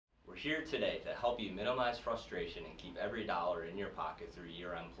here today to help you minimize frustration and keep every dollar in your pocket through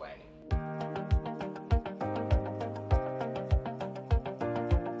year-end planning.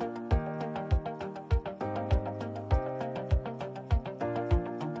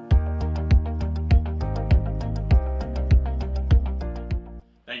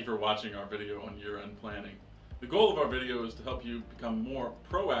 Thank you for watching our video on year-end planning. The goal of our video is to help you become more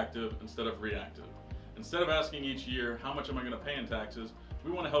proactive instead of reactive. Instead of asking each year, how much am I going to pay in taxes, we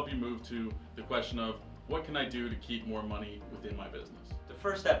want to help you move to the question of, what can I do to keep more money within my business? The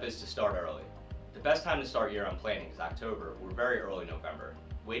first step is to start early. The best time to start year-end planning is October or very early November.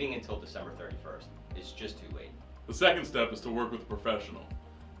 Waiting until December 31st is just too late. The second step is to work with a professional.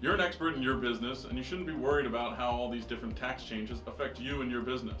 You're an expert in your business and you shouldn't be worried about how all these different tax changes affect you and your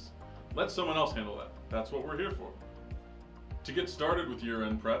business. Let someone else handle that. That's what we're here for. To get started with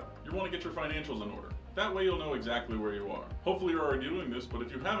year-end prep, you want to get your financials in order. That way you'll know exactly where you are. Hopefully you're already doing this, but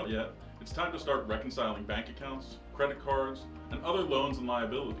if you haven't yet, it's time to start reconciling bank accounts, credit cards, and other loans and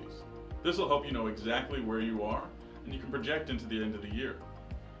liabilities. This will help you know exactly where you are, and you can project into the end of the year.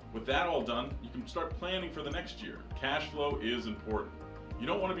 With that all done, you can start planning for the next year. Cash flow is important. You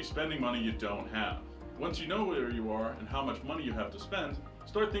don't want to be spending money you don't have. Once you know where you are and how much money you have to spend,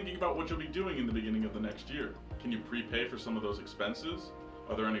 start thinking about what you'll be doing in the beginning of the next year. Can you prepay for some of those expenses?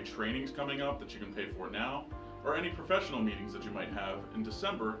 Are there any trainings coming up that you can pay for now? Or any professional meetings that you might have in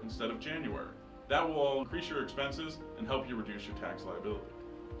December instead of January? That will all increase your expenses and help you reduce your tax liability.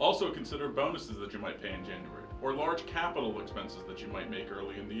 Also consider bonuses that you might pay in January, or large capital expenses that you might make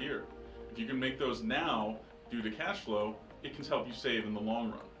early in the year. If you can make those now due to cash flow, it can help you save in the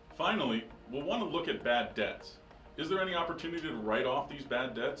long run. Finally, we'll want to look at bad debts. Is there any opportunity to write off these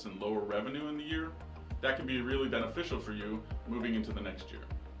bad debts and lower revenue in the year? That can be really beneficial for you moving into the next year.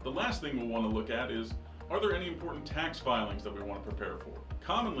 The last thing we'll want to look at is, are there any important tax filings that we want to prepare for?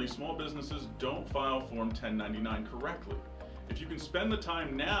 Commonly, small businesses don't file Form 1099 correctly. If you can spend the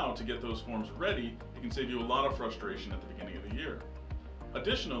time now to get those forms ready, it can save you a lot of frustration at the beginning of the year.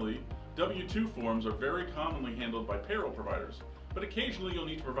 Additionally, W-2 forms are very commonly handled by payroll providers, but occasionally you'll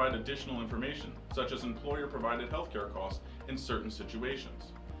need to provide additional information, such as employer-provided healthcare costs in certain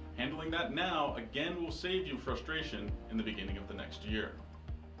situations. Handling that now, again, will save you frustration in the beginning of the next year.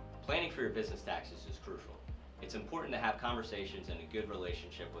 Planning for your business taxes is crucial. It's important to have conversations and a good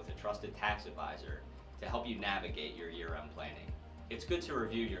relationship with a trusted tax advisor to help you navigate your year-end planning. It's good to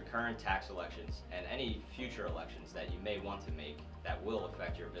review your current tax elections and any future elections that you may want to make that will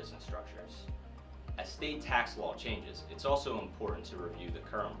affect your business structures. As state tax law changes, it's also important to review the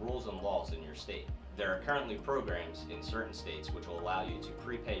current rules and laws in your state. There are currently programs in certain states which will allow you to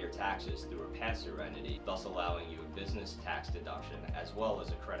prepay your taxes through a pass-through entity, thus allowing you a business tax deduction as well as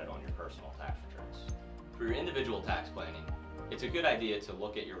a credit on your personal tax returns. For your individual tax planning, it's a good idea to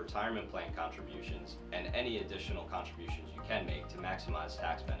look at your retirement plan contributions and any additional contributions you can make to maximize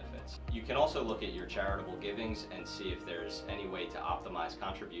tax benefits. You can also look at your charitable givings and see if there's any way to optimize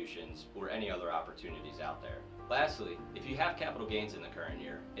contributions or any other opportunities out there. Lastly, if you have capital gains in the current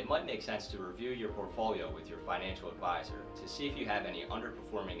year, it might make sense to review your portfolio with your financial advisor to see if you have any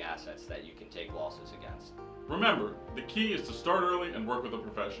underperforming assets that you can take losses against. Remember, the key is to start early and work with a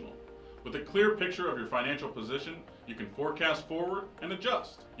professional. With a clear picture of your financial position, you can forecast forward and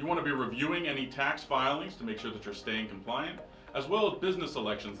adjust. You want to be reviewing any tax filings to make sure that you're staying compliant, as well as business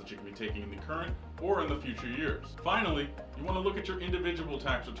elections that you can be taking in the current or in the future years. Finally, you want to look at your individual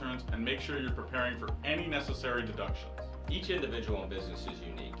tax returns and make sure you're preparing for any necessary deductions. Each individual and business is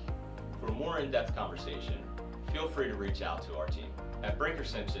unique. For a more in-depth conversation, feel free to reach out to our team. At Brinker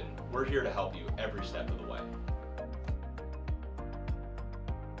Simpson, we're here to help you every step of the way.